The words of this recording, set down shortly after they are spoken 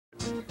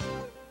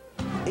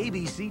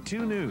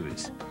ABC2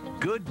 News.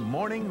 Good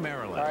Morning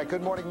Maryland. All right,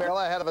 Good Morning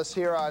Maryland. Ahead of us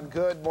here on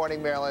Good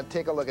Morning Maryland.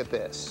 Take a look at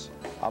this.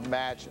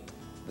 Imagine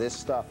this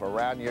stuff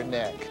around your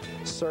neck,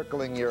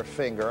 circling your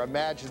finger.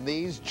 Imagine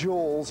these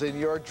jewels in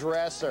your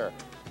dresser.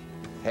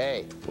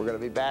 Hey, we're going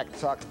to be back to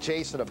talk to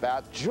Jason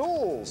about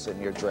jewels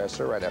in your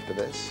dresser right after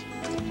this.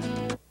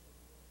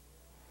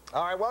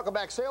 All right, welcome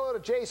back. Say hello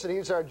to Jason.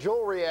 He's our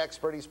jewelry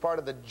expert. He's part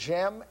of the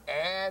Gem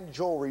and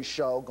Jewelry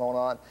Show going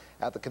on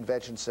at the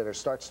Convention Center.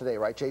 Starts today,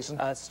 right, Jason?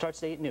 It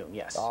starts today at noon,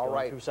 yes. All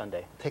right. Through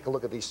Sunday. Take a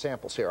look at these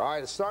samples here. All right,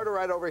 let's start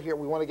right over here.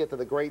 We want to get to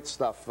the great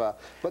stuff.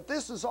 But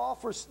this is all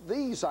for,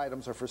 these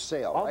items are for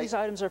sale, All right? these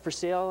items are for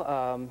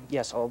sale,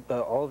 yes, all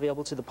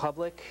available to the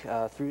public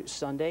through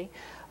Sunday.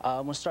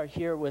 We'll start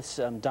here with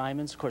some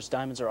diamonds. Of course,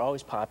 diamonds are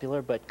always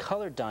popular, but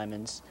colored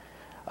diamonds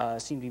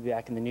seem to be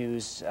back in the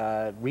news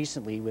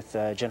recently with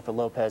Jennifer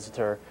Lopez with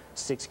her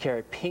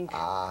 6-carat pink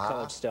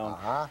colored stone.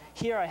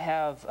 Here I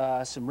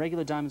have some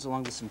regular diamonds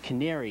along with some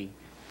canary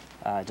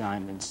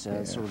diamonds,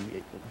 sort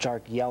of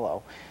dark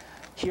yellow.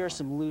 Here are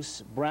some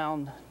loose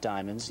brown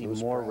diamonds, even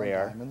more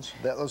rare. Diamonds.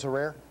 Those are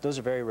rare? Those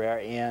are very rare,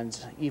 and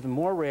even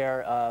more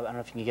rare, I don't know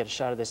if you can get a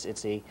shot of this,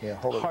 it's a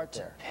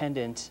heart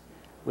pendant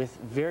with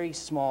very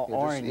small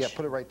orange.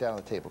 Put it right down on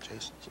the table,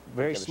 Jason.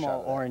 Very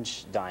small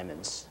orange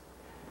diamonds.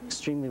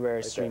 Extremely rare,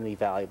 extremely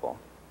valuable.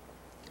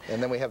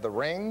 And then we have the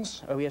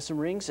rings. We have some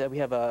rings. We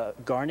have a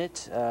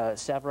garnet,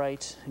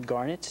 Savorite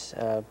garnet,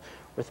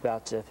 worth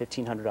about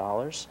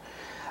 $1,500.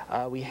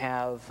 We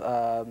have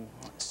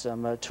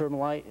some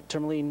tourmaline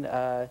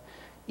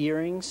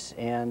earrings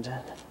and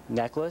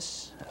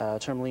necklace.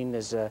 Tourmaline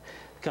has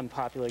become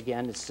popular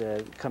again.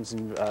 It comes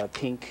in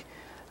pink,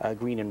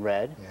 green, and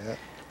red.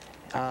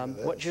 Yeah.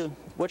 What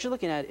you're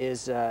looking at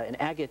is an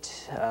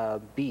agate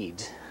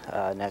bead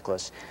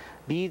necklace.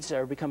 Beads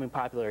are becoming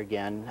popular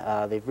again.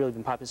 They've really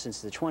been popular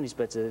since the 20s,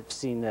 but they've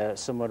seen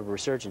somewhat of a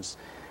resurgence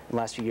in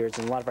the last few years,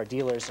 and a lot of our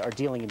dealers are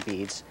dealing in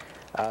beads.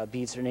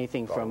 Beads are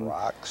anything from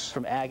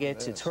agate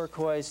to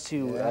turquoise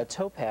to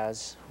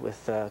topaz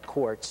with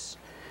quartz.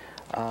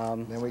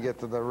 Then we get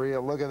to the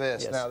real, look at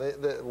this. Yes. Now,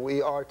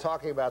 we are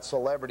talking about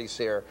celebrities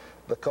here.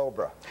 The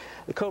Cobra.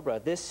 The Cobra.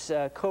 This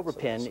Cobra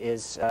pin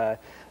is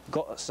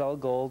solid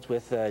gold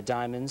with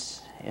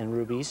diamonds and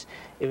rubies.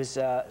 It was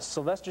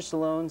Sylvester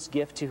Stallone's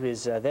gift to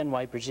his then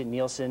wife, Brigitte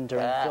Nielsen,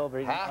 during the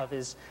filming of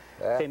his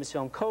famous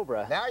film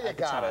Cobra. Now you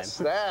got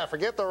us.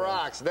 Forget the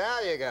rocks. Now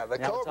you got the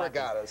Cobra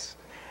got us.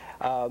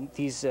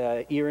 These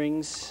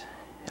earrings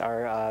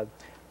are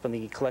from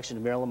the collection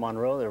of Marilyn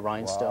Monroe. They're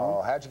rhinestone.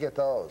 Wow. How'd you get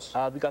those?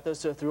 We got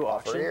those through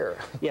auction. Here.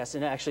 Yes,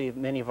 and actually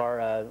many of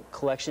our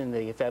collection,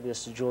 the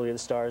Fabulous Jewelry of the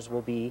Stars,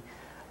 will be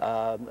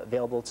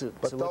available to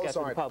look at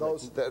for the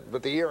public.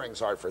 But the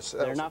earrings aren't for sale.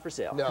 They're not for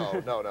sale.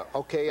 No.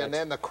 Okay, and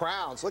then the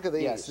crowns. Look at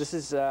these. Yes, this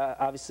is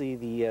obviously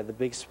the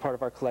biggest part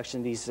of our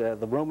collection. These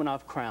the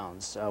Romanov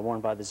crowns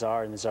worn by the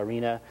Tsar and the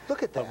Tsarina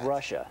of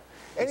Russia.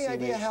 Any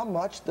idea how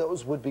much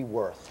those would be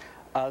worth?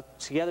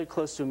 Together,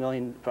 close to $1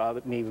 million,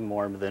 probably maybe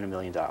more than $1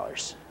 million.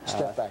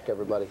 Step back,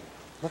 everybody.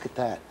 Look at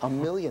that. $1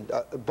 million.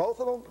 Both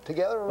of them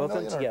together? Both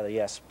of them together,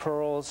 yes.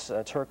 Pearls,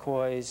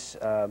 turquoise.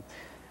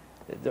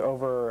 They're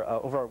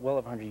well over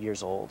 100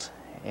 years old,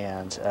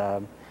 and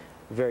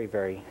very,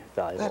 very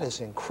valuable. That is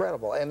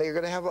incredible. And they're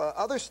going to have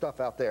other stuff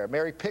out there.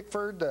 Mary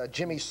Pickford,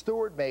 Jimmy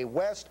Stewart, Mae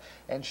West,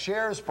 and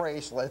Cher's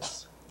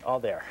bracelets. All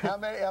there. How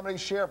many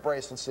Cher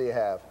bracelets do you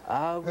have?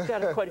 We've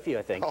got quite a few,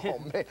 I think. Oh,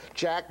 man.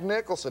 Jack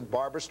Nicholson,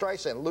 Barbara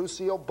Streisand,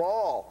 Lucille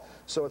Ball.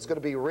 So it's going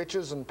to be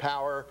Riches and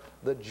Power,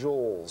 the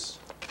jewels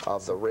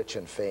of the rich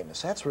and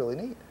famous. That's really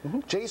neat.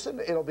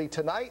 Jason, it'll be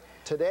tonight,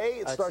 today.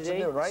 It starts at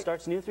noon, right? It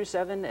starts noon through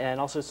 7, and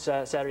also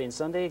Saturday and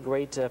Sunday.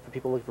 Great for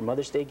people looking for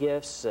Mother's Day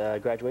gifts,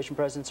 graduation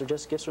presents, or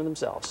just gifts for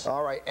themselves.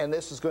 All right, and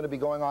this is going to be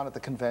going on at the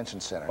Convention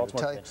Center.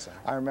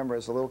 I remember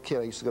as a little kid,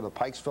 I used to go to the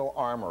Pikesville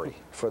Armory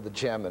for the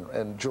Gem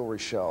and Jewelry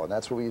Show, and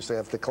that's where we used to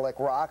have to collect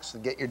rocks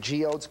and get your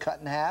geodes cut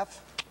in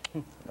half.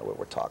 You know what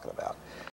we're talking about.